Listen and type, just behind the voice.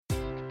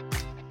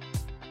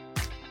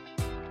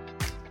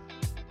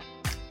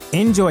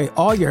Enjoy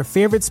all your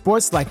favorite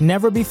sports like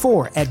never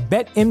before at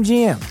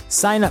BetMGM.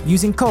 Sign up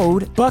using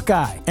code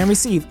Buckeye and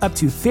receive up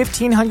to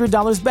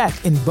 $1,500 back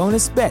in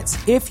bonus bets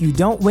if you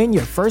don't win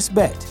your first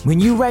bet. When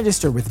you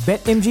register with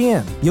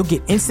BetMGM, you'll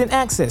get instant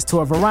access to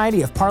a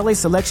variety of parlay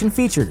selection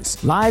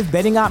features, live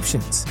betting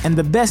options, and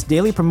the best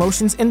daily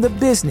promotions in the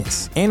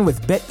business. And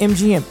with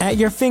BetMGM at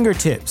your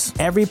fingertips,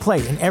 every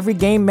play and every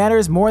game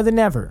matters more than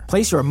ever.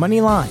 Place your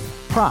money line,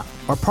 prop,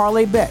 or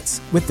parlay bets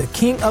with the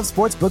king of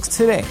sportsbooks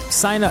today.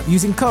 Sign up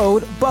using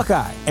code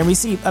Buckeye and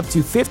receive up to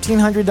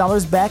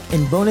 $1,500 back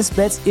in bonus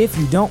bets if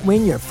you don't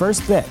win your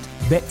first bet.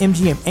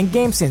 BetMGM and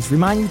GameSense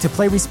remind you to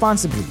play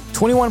responsibly.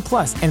 21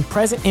 plus and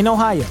present in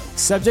Ohio,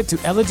 subject to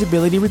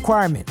eligibility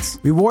requirements.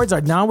 Rewards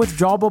are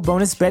non-withdrawable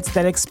bonus bets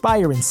that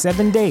expire in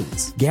 7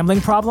 days. Gambling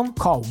problem?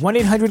 Call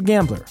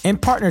 1-800-GAMBLER. In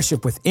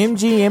partnership with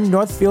MGM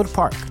Northfield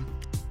Park.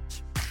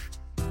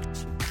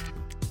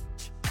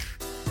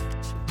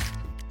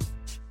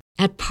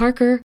 At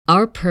Parker,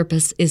 our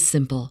purpose is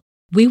simple.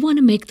 We want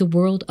to make the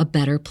world a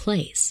better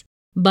place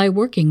by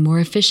working more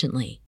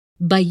efficiently,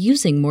 by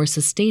using more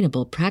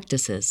sustainable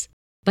practices,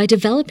 by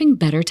developing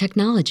better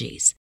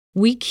technologies.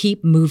 We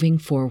keep moving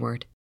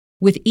forward.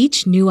 With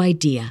each new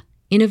idea,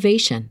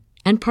 innovation,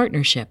 and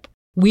partnership,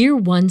 we're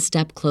one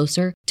step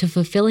closer to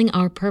fulfilling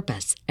our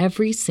purpose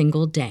every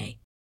single day.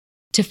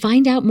 To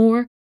find out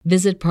more,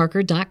 visit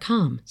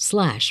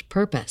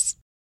parker.com/purpose.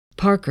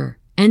 Parker,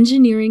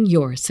 engineering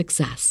your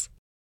success.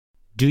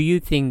 Do you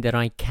think that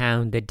I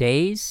count the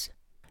days?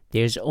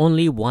 There's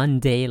only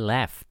one day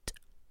left,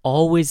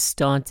 always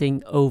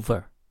starting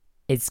over.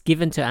 It's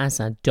given to us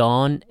at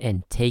dawn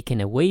and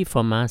taken away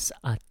from us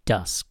at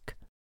dusk.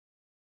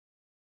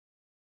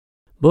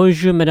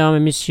 Bonjour, mesdames et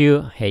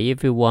messieurs. Hey,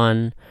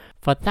 everyone.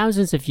 For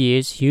thousands of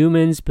years,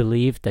 humans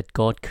believed that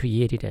God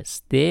created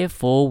us.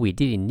 Therefore, we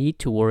didn't need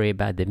to worry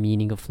about the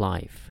meaning of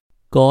life.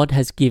 God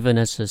has given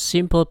us a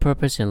simple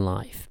purpose in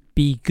life.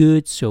 Be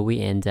good so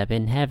we end up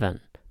in heaven.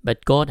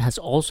 But God has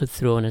also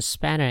thrown a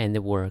spanner in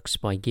the works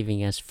by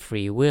giving us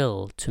free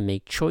will to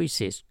make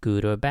choices,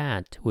 good or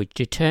bad, which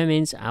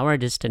determines our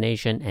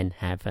destination in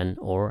heaven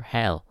or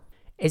hell.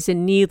 It's a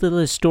neat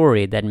little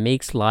story that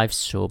makes life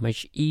so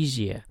much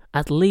easier,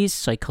 at least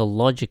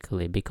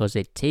psychologically, because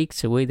it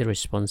takes away the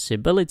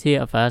responsibility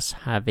of us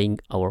having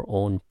our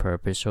own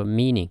purpose or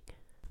meaning.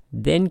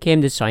 Then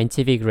came the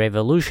scientific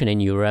revolution in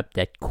Europe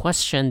that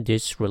questioned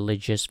this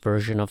religious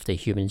version of the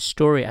human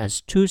story as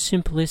too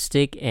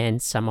simplistic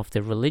and some of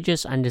the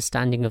religious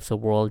understanding of the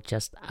world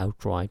just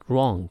outright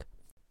wrong.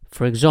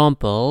 For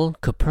example,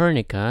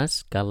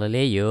 Copernicus,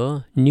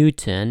 Galileo,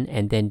 Newton,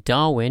 and then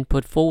Darwin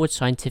put forward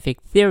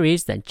scientific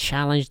theories that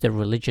challenged the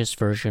religious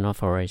version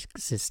of our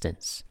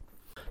existence.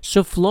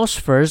 So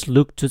philosophers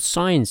looked to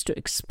science to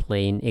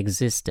explain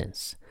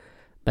existence.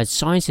 But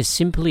science is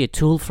simply a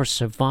tool for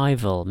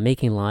survival,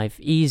 making life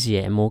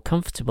easier and more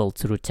comfortable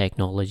through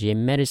technology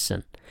and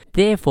medicine.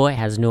 Therefore, it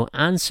has no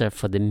answer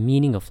for the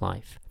meaning of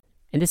life.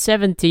 In the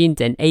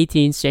 17th and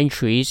 18th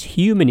centuries,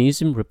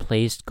 humanism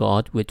replaced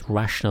God with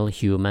rational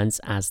humans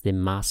as the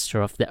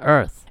master of the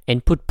earth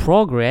and put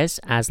progress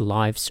as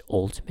life's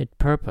ultimate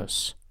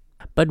purpose.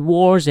 But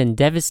wars and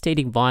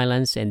devastating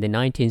violence in the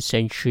 19th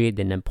century,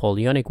 the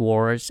Napoleonic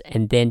Wars,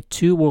 and then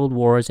 2 world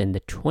wars in the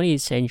 20th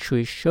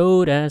century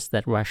showed us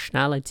that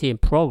rationality and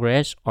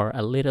progress are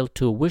a little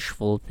too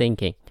wishful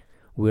thinking.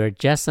 We are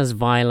just as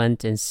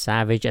violent and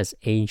savage as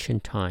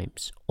ancient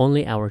times.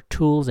 Only our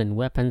tools and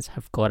weapons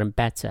have gotten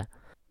better,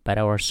 but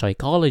our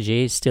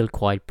psychology is still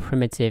quite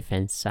primitive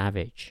and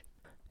savage.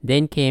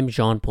 Then came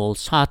Jean-Paul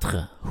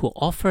Sartre, who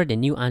offered a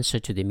new answer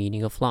to the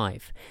meaning of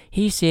life.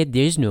 He said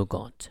there is no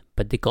God,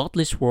 but the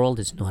godless world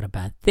is not a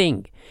bad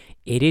thing.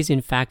 It is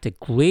in fact a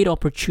great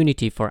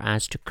opportunity for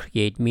us to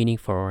create meaning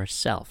for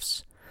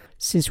ourselves.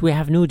 Since we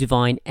have no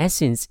divine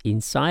essence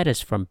inside us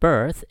from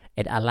birth,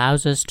 it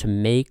allows us to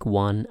make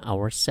one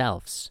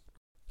ourselves.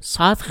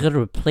 Sartre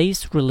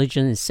replaced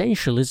religion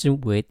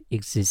essentialism with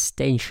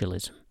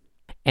existentialism.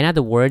 In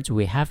other words,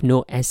 we have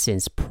no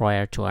essence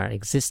prior to our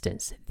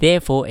existence.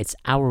 Therefore, it's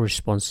our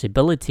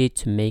responsibility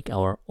to make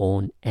our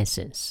own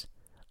essence.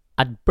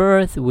 At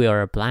birth, we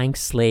are a blank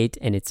slate,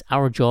 and it's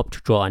our job to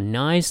draw a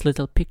nice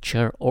little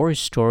picture or a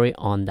story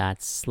on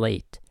that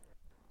slate.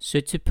 So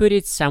to put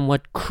it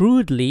somewhat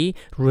crudely,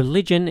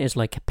 religion is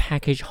like a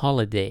package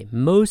holiday.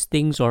 Most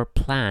things are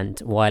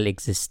planned, while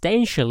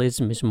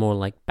existentialism is more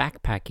like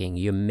backpacking.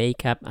 You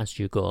make up as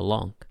you go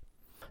along.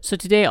 So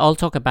today I'll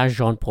talk about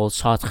Jean-Paul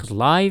Sartre's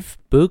life,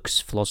 books,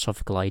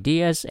 philosophical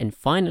ideas, and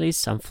finally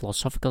some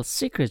philosophical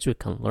secrets we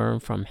can learn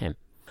from him.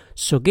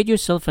 So get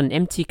yourself an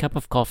empty cup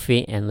of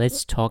coffee and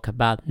let's talk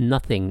about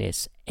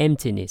nothingness,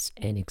 emptiness,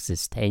 and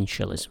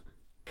existentialism.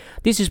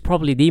 This is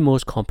probably the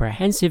most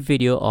comprehensive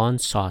video on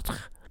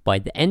Sartre. By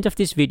the end of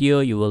this video,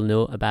 you will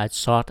know about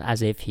Sartre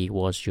as if he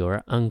was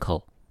your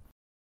uncle.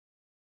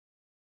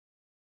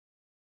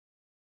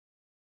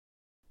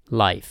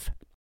 Life.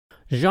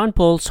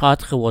 Jean-Paul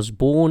Sartre was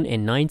born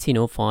in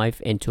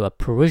 1905 into a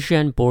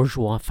Parisian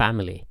bourgeois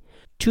family.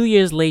 2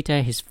 years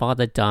later, his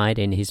father died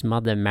and his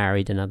mother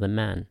married another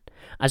man.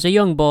 As a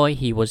young boy,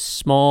 he was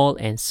small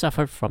and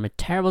suffered from a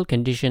terrible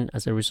condition.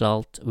 As a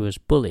result, he was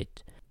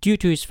bullied. Due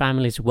to his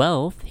family's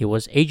wealth, he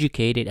was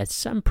educated at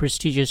some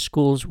prestigious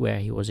schools where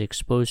he was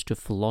exposed to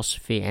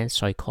philosophy and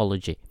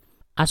psychology,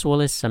 as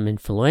well as some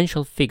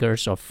influential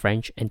figures of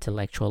French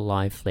intellectual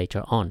life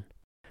later on.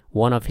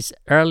 One of his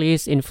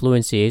earliest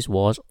influences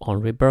was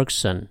Henri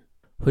Bergson,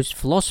 whose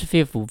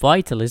philosophy of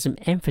vitalism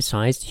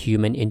emphasized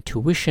human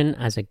intuition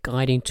as a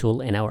guiding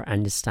tool in our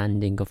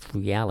understanding of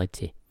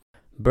reality.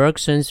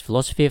 Bergson's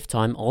philosophy of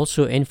time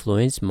also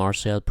influenced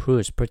Marcel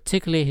Proust,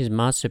 particularly his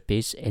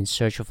masterpiece In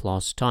Search of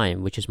Lost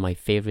Time, which is my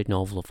favorite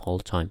novel of all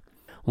time.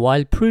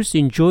 While Proust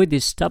enjoyed the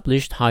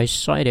established high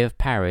society of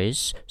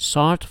Paris,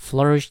 Sartre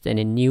flourished in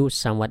a new,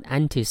 somewhat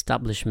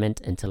anti-establishment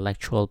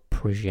intellectual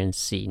Parisian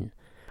scene.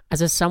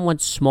 As a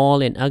somewhat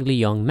small and ugly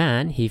young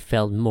man, he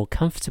felt more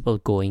comfortable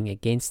going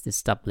against the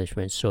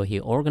establishment, so he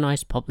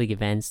organized public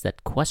events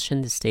that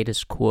questioned the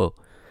status quo,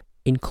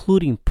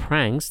 including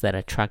pranks that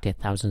attracted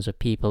thousands of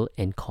people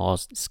and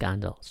caused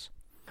scandals.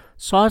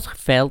 Sartre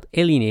felt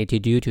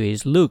alienated due to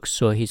his looks,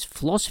 so his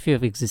philosophy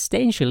of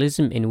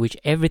existentialism, in which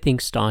everything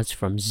starts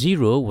from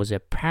zero, was a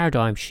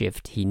paradigm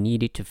shift he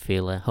needed to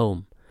feel at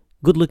home.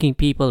 Good-looking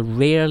people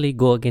rarely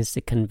go against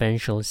the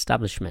conventional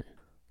establishment.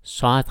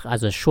 Sartre,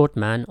 as a short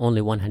man,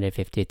 only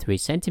 153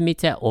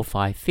 centimeters or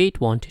 5 feet,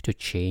 wanted to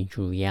change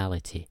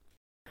reality.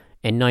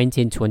 In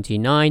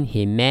 1929,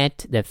 he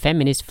met the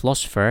feminist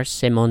philosopher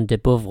Simone de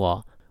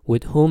Beauvoir,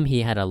 with whom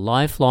he had a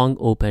lifelong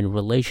open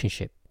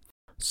relationship.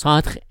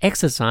 Sartre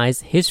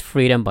exercised his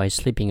freedom by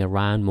sleeping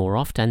around more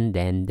often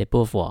than de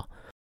Beauvoir.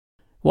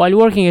 While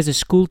working as a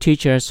school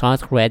teacher,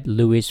 Sartre read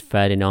Louis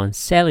Ferdinand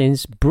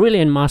Céline's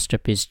brilliant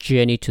masterpiece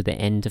Journey to the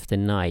End of the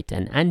Night,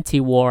 an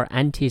anti-war,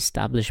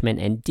 anti-establishment,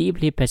 and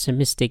deeply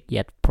pessimistic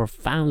yet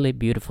profoundly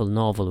beautiful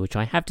novel, which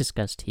I have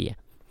discussed here.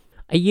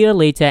 A year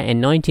later,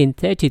 in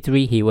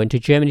 1933, he went to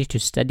Germany to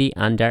study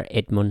under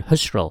Edmund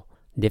Husserl,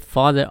 the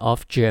father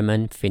of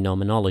German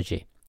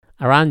phenomenology.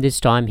 Around this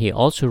time, he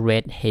also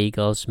read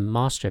Hegel's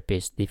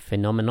masterpiece, The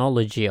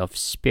Phenomenology of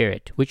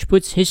Spirit, which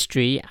puts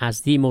history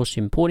as the most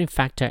important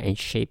factor in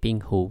shaping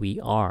who we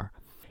are.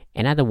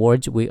 In other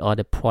words, we are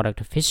the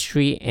product of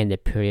history and the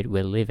period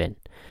we live in.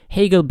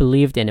 Hegel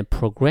believed in a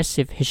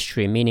progressive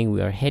history, meaning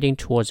we are heading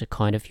towards a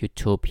kind of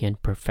utopian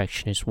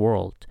perfectionist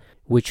world,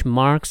 which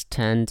Marx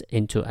turned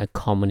into a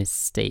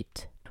communist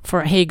state.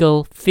 For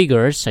Hegel,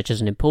 figures such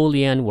as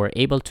Napoleon were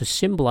able to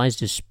symbolize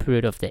the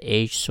spirit of the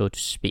age, so to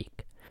speak.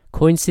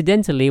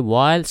 Coincidentally,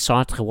 while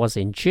Sartre was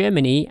in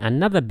Germany,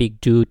 another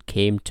big dude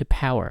came to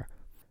power.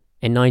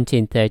 In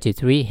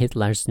 1933,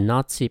 Hitler's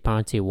Nazi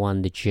party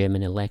won the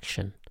German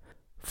election.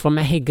 From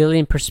a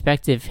Hegelian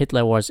perspective,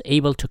 Hitler was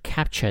able to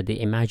capture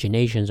the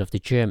imaginations of the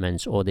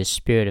Germans, or the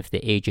spirit of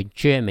the age in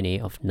Germany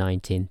of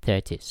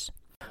 1930s.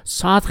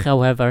 Sartre,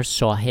 however,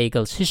 saw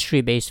Hegel's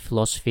history-based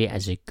philosophy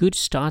as a good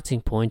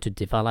starting point to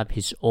develop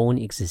his own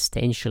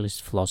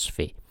existentialist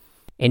philosophy,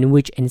 in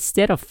which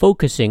instead of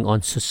focusing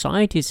on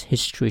society's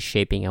history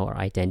shaping our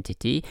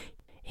identity,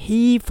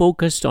 he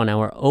focused on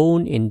our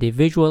own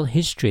individual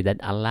history that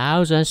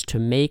allows us to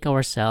make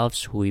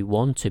ourselves who we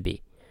want to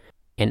be.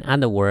 In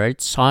other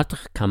words,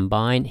 Sartre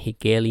combined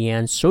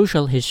Hegelian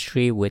social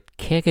history with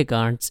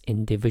Kierkegaard's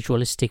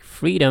individualistic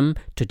freedom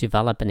to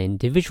develop an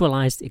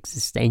individualized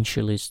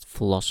existentialist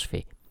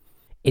philosophy.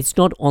 It's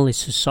not only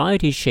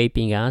society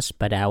shaping us,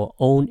 but our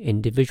own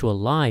individual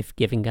life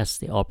giving us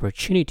the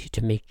opportunity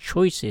to make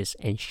choices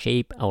and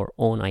shape our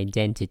own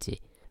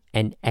identity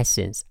and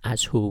essence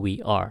as who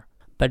we are.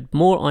 But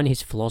more on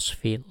his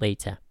philosophy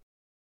later.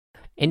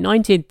 In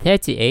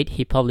 1938,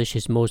 he published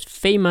his most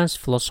famous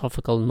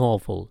philosophical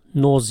novel,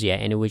 Nausea,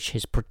 in which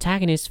his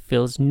protagonist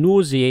feels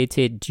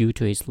nauseated due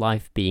to his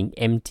life being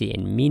empty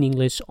and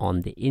meaningless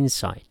on the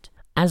inside,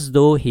 as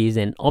though he is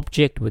an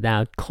object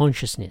without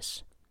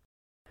consciousness.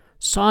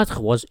 Sartre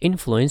was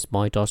influenced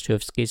by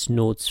Dostoevsky's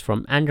Notes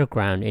from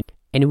Underground,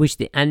 in which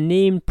the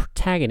unnamed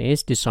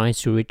protagonist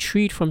decides to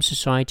retreat from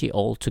society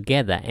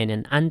altogether in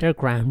an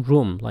underground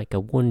room like a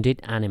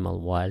wounded animal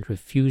while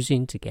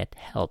refusing to get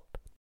help.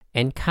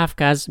 In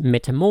Kafka's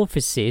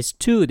Metamorphosis,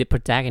 too, the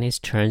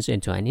protagonist turns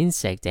into an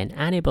insect and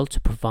unable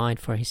to provide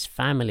for his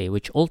family,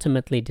 which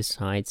ultimately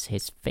decides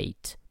his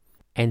fate.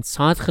 In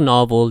Sartre's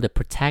novel, the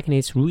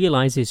protagonist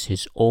realizes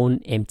his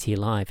own empty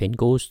life and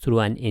goes through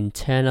an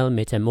internal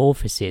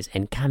metamorphosis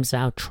and comes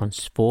out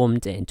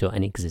transformed into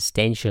an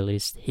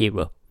existentialist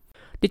hero.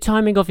 The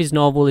timing of his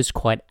novel is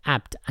quite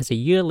apt, as a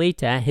year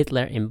later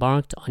Hitler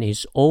embarked on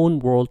his own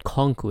world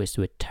conquest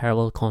with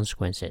terrible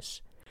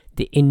consequences.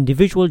 The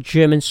individual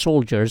German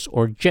soldiers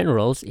or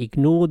generals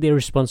ignored their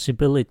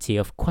responsibility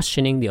of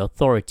questioning the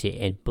authority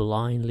and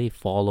blindly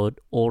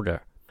followed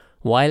order.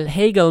 While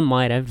Hegel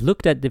might have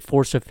looked at the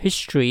force of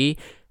history,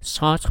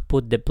 Sartre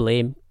put the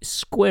blame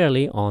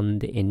squarely on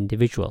the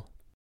individual.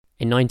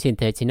 In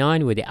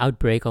 1939, with the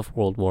outbreak of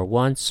World War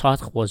I,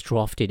 Sartre was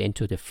drafted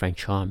into the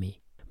French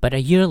army. But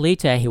a year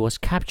later, he was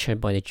captured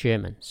by the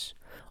Germans.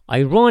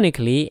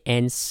 Ironically,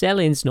 in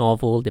Céline's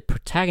novel, the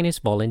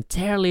protagonist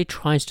voluntarily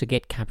tries to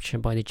get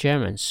captured by the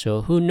Germans,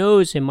 so who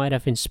knows, it might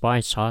have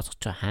inspired Sartre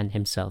to hand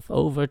himself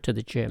over to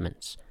the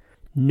Germans,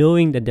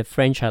 knowing that the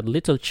French had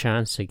little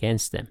chance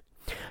against them.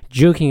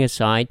 Joking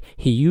aside,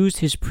 he used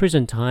his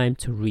prison time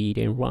to read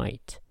and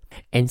write.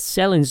 In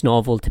Céline's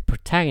novel, the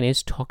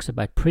protagonist talks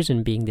about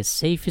prison being the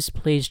safest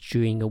place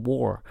during a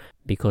war,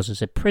 because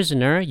as a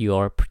prisoner, you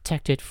are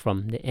protected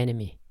from the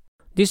enemy.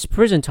 This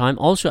prison time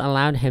also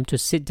allowed him to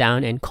sit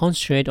down and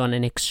concentrate on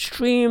an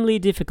extremely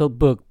difficult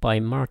book by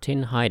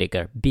Martin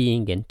Heidegger,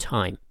 Being and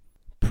Time.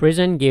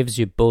 Prison gives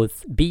you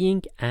both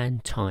being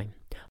and time.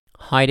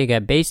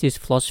 Heidegger based his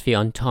philosophy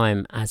on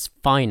time as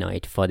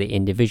finite for the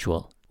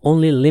individual,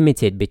 only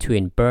limited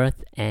between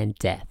birth and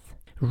death.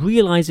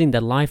 Realizing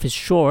that life is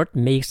short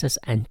makes us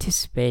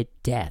anticipate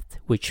death,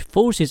 which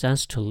forces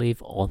us to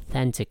live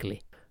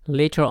authentically.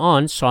 Later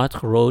on,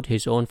 Sartre wrote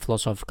his own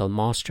philosophical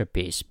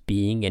masterpiece,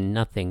 Being and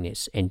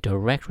Nothingness, in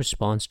direct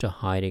response to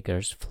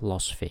Heidegger's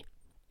philosophy.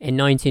 In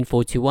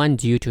 1941,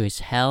 due to his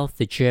health,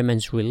 the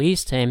Germans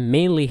released him.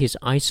 Mainly his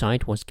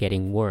eyesight was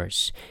getting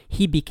worse.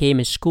 He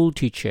became a school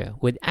teacher.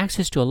 With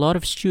access to a lot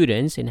of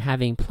students and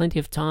having plenty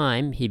of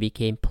time, he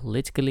became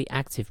politically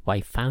active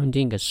by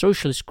founding a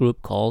socialist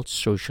group called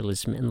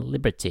Socialism and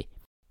Liberty.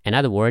 In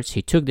other words,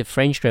 he took the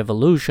French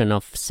Revolution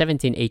of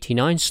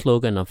 1789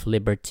 slogan of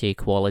liberty,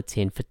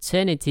 equality, and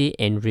fraternity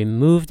and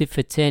removed the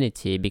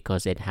fraternity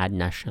because it had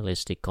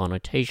nationalistic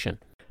connotation.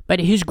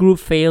 But his group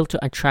failed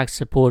to attract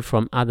support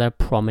from other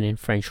prominent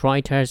French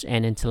writers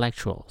and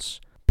intellectuals,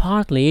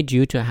 partly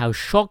due to how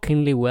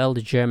shockingly well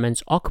the German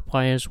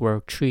occupiers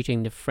were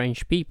treating the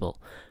French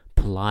people,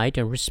 polite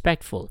and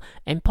respectful,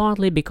 and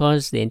partly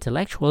because the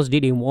intellectuals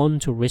didn't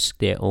want to risk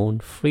their own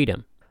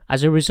freedom.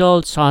 As a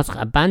result,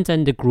 Sartre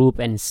abandoned the group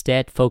and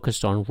instead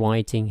focused on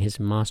writing his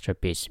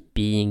masterpiece,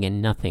 Being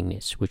and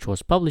Nothingness, which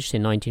was published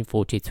in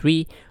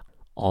 1943.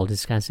 I'll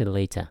discuss it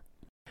later.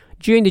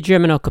 During the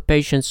German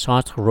occupation,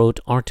 Sartre wrote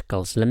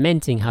articles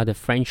lamenting how the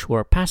French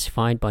were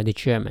pacified by the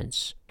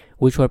Germans,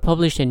 which were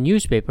published in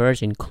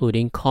newspapers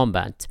including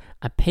Combat,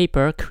 a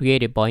paper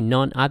created by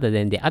none other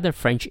than the other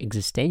French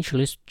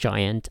existentialist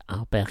giant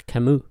Albert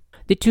Camus.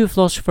 The two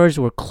philosophers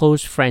were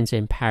close friends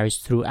in Paris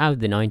throughout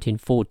the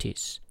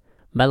 1940s.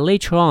 But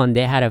later on,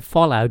 they had a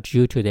fallout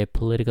due to their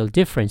political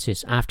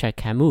differences after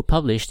Camus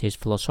published his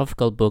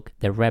philosophical book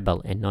The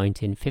Rebel in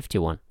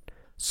 1951.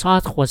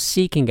 Sartre was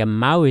seeking a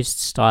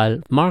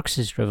Maoist-style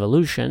Marxist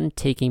revolution,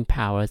 taking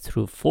power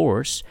through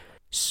force,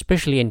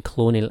 especially in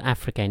colonial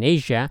Africa and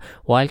Asia,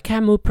 while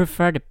Camus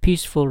preferred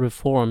peaceful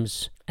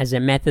reforms as a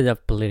method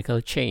of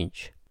political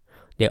change.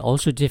 They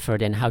also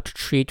differed in how to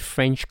treat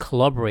French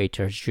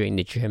collaborators during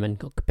the German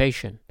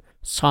occupation.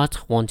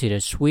 Sartre wanted a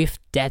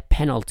swift death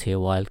penalty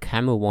while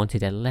Camus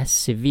wanted a less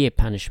severe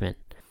punishment.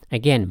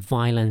 Again,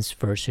 violence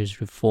versus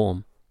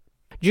reform.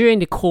 During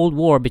the Cold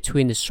War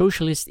between the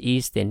Socialist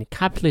East and the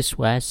Capitalist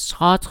West,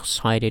 Sartre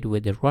sided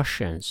with the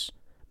Russians.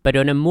 But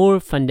on a more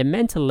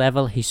fundamental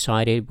level, he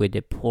sided with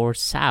the poor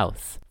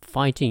South,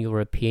 fighting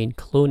European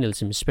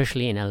colonialism,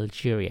 especially in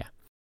Algeria.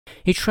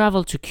 He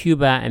traveled to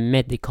Cuba and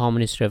met the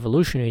communist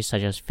revolutionaries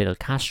such as Fidel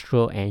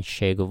Castro and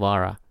Che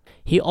Guevara.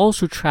 He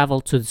also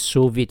traveled to the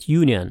Soviet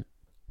Union.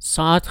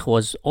 Sartre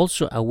was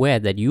also aware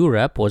that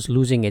Europe was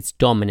losing its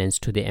dominance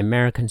to the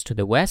Americans to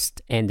the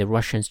west and the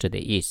Russians to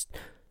the east.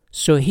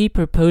 So he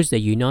proposed the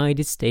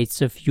United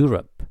States of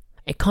Europe,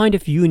 a kind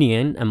of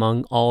union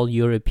among all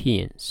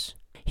Europeans.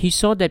 He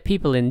saw that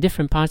people in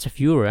different parts of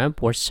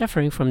Europe were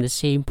suffering from the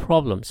same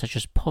problems such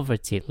as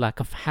poverty,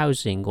 lack of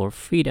housing, or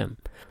freedom.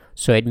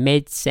 So it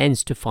made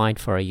sense to fight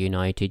for a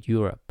united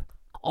Europe.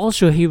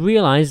 Also, he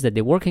realized that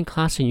the working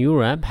class in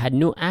Europe had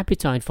no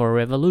appetite for a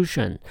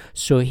revolution,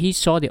 so he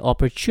saw the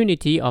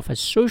opportunity of a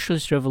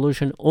socialist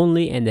revolution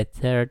only in the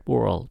Third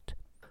World.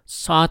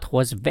 Sartre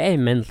was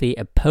vehemently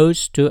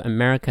opposed to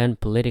American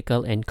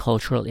political and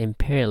cultural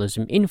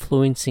imperialism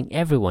influencing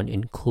everyone,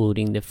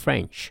 including the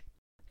French.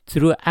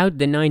 Throughout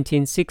the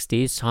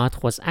 1960s,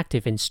 Sartre was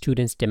active in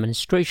students'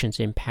 demonstrations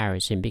in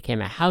Paris and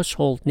became a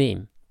household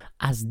name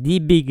as the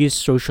biggest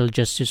social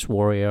justice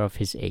warrior of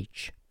his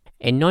age.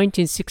 In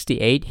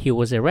 1968, he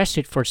was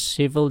arrested for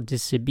civil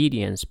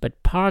disobedience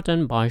but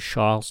pardoned by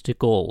Charles de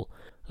Gaulle,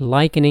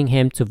 likening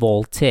him to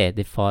Voltaire,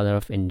 the father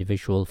of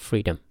individual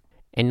freedom.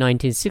 In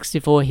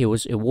 1964, he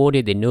was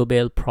awarded the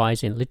Nobel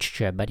Prize in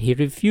Literature, but he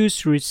refused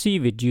to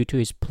receive it due to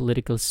his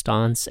political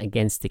stance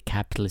against the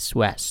capitalist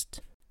West.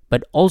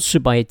 But also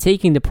by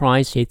taking the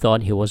prize, he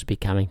thought he was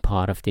becoming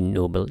part of the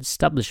Nobel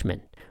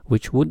establishment,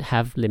 which would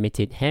have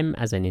limited him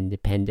as an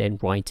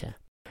independent writer.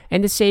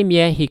 In the same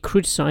year, he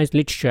criticized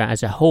literature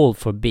as a whole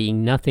for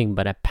being nothing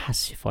but a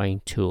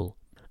pacifying tool.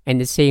 In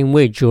the same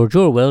way, George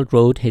Orwell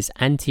wrote his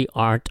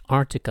anti-art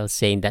article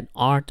saying that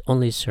art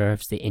only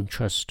serves the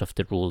interest of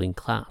the ruling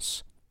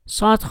class.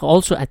 Sartre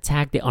also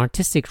attacked the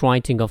artistic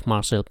writing of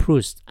Marcel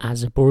Proust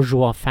as a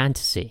bourgeois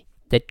fantasy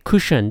that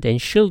cushioned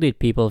and shielded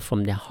people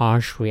from the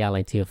harsh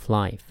reality of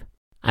life.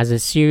 As a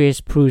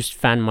serious Proust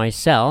fan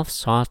myself,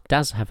 Sartre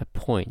does have a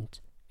point.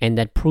 and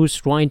that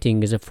Proust's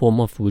writing is a form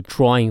of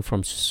withdrawing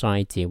from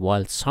society,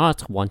 while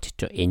Sartre wanted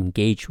to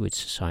engage with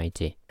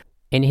society.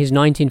 In his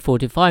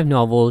 1945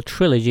 novel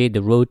trilogy,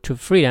 The Road to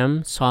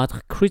Freedom,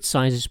 Sartre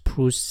criticizes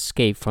Proust's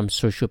escape from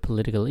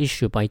socio-political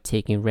issues by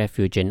taking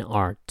refuge in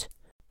art.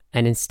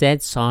 And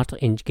instead,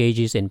 Sartre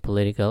engages in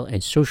political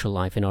and social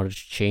life in order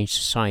to change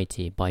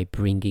society by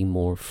bringing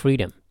more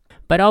freedom.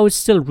 But I would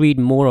still read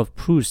more of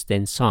Proust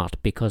than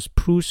Sartre because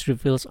Proust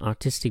reveals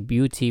artistic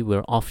beauty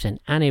we're often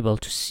unable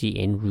to see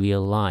in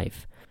real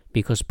life,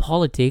 because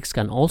politics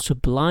can also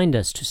blind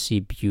us to see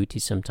beauty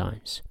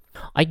sometimes.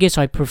 I guess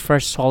I prefer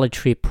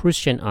solitary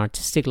Proustian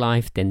artistic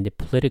life than the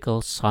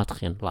political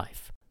Sartrean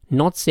life.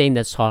 Not saying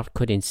that Sartre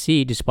couldn't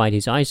see despite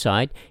his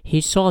eyesight,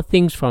 he saw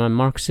things from a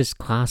Marxist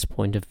class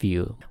point of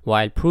view,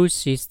 while Proust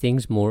sees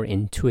things more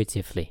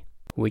intuitively,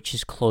 which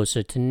is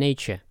closer to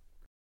nature.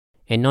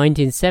 In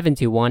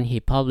 1971, he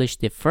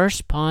published the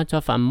first part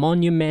of a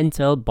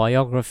monumental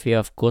biography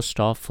of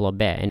Gustave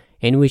Flaubert,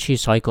 in which he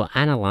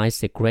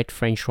psychoanalyzed the great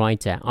French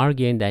writer,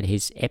 arguing that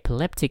his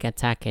epileptic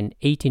attack in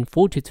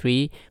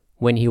 1843,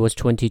 when he was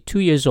 22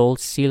 years old,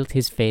 sealed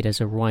his fate as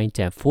a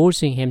writer,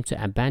 forcing him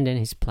to abandon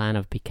his plan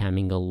of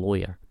becoming a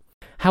lawyer.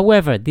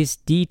 However, this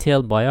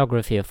detailed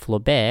biography of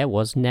Flaubert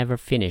was never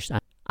finished,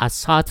 as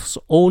Sartre's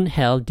own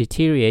health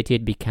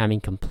deteriorated,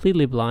 becoming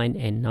completely blind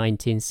in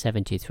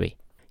 1973.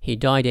 He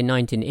died in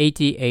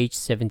 1980, aged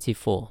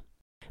 74.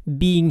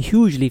 Being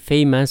hugely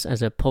famous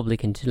as a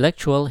public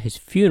intellectual, his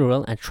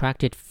funeral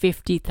attracted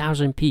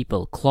 50,000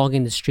 people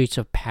clogging the streets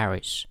of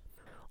Paris.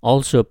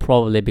 Also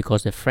probably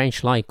because the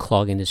French like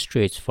clogging the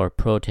streets for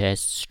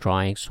protests,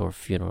 strikes, or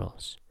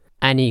funerals.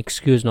 Any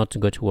excuse not to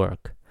go to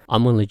work.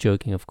 I'm only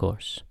joking, of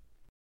course.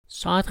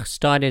 Sartre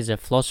started as a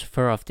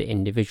philosopher of the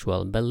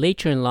individual, but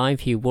later in life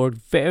he worked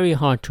very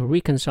hard to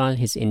reconcile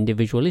his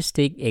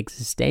individualistic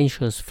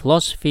existentialist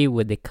philosophy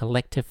with the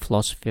collective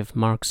philosophy of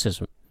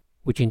Marxism,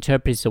 which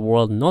interprets the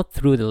world not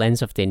through the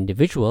lens of the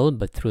individual,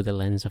 but through the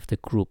lens of the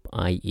group,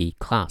 i.e.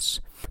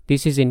 class.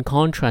 This is in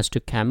contrast to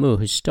Camus,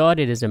 who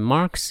started as a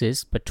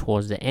Marxist, but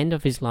towards the end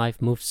of his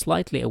life moved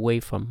slightly away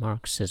from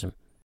Marxism.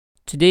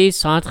 Today,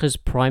 Sartre is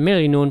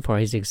primarily known for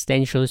his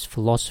existentialist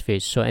philosophy,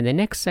 so in the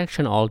next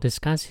section I'll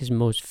discuss his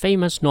most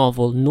famous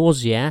novel,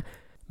 Nausea,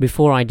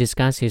 before I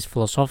discuss his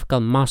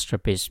philosophical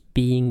masterpiece,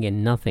 Being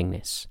and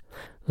Nothingness.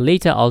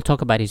 Later, I'll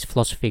talk about his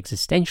philosophy of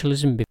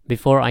existentialism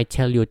before I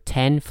tell you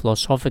 10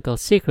 philosophical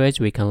secrets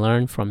we can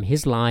learn from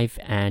his life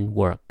and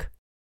work.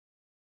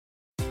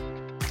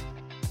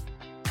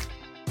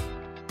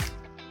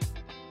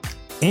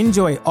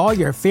 Enjoy all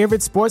your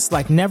favorite sports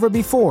like never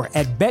before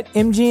at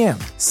BetMGM.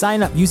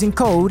 Sign up using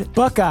code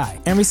Buckeye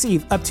and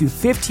receive up to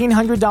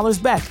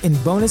 $1,500 back in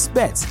bonus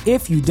bets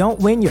if you don't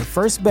win your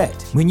first bet.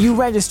 When you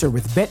register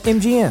with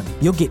BetMGM,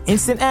 you'll get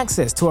instant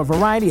access to a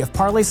variety of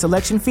parlay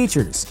selection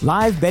features,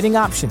 live betting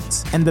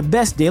options, and the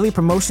best daily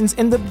promotions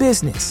in the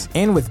business.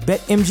 And with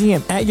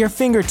BetMGM at your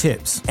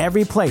fingertips,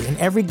 every play and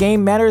every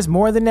game matters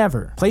more than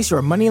ever. Place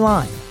your money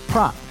line,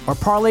 prop, or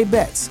parlay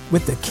bets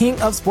with the king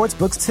of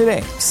sportsbooks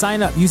today.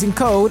 Sign up using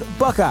code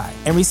Buckeye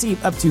and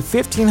receive up to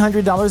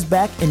 $1,500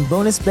 back in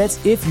bonus bets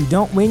if you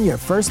don't win your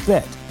first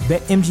bet.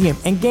 BetMGM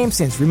and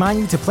GameSense remind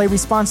you to play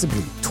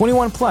responsibly.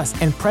 21 plus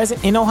and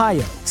present in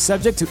Ohio,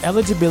 subject to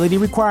eligibility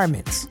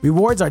requirements.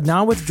 Rewards are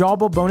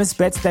non-withdrawable bonus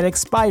bets that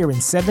expire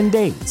in 7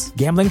 days.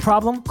 Gambling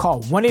problem?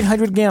 Call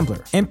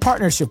 1-800-GAMBLER. In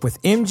partnership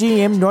with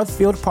MGM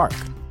Northfield Park.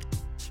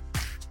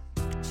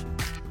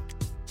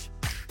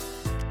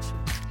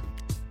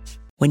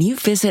 When you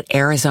visit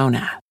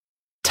Arizona,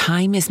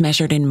 time is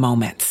measured in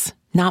moments,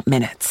 not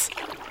minutes.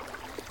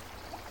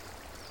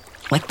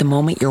 Like the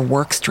moment your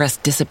work stress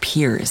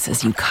disappears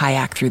as you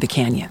kayak through the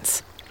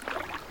canyons.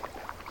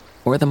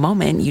 Or the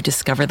moment you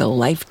discover the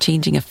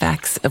life-changing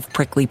effects of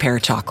prickly pear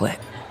chocolate.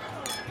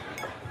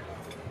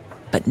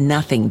 But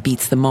nothing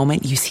beats the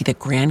moment you see the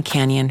Grand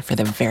Canyon for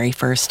the very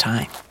first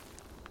time.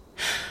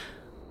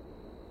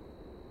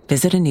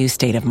 Visit a new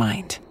state of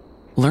mind.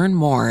 Learn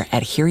more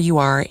at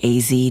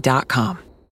hereyouareaz.com.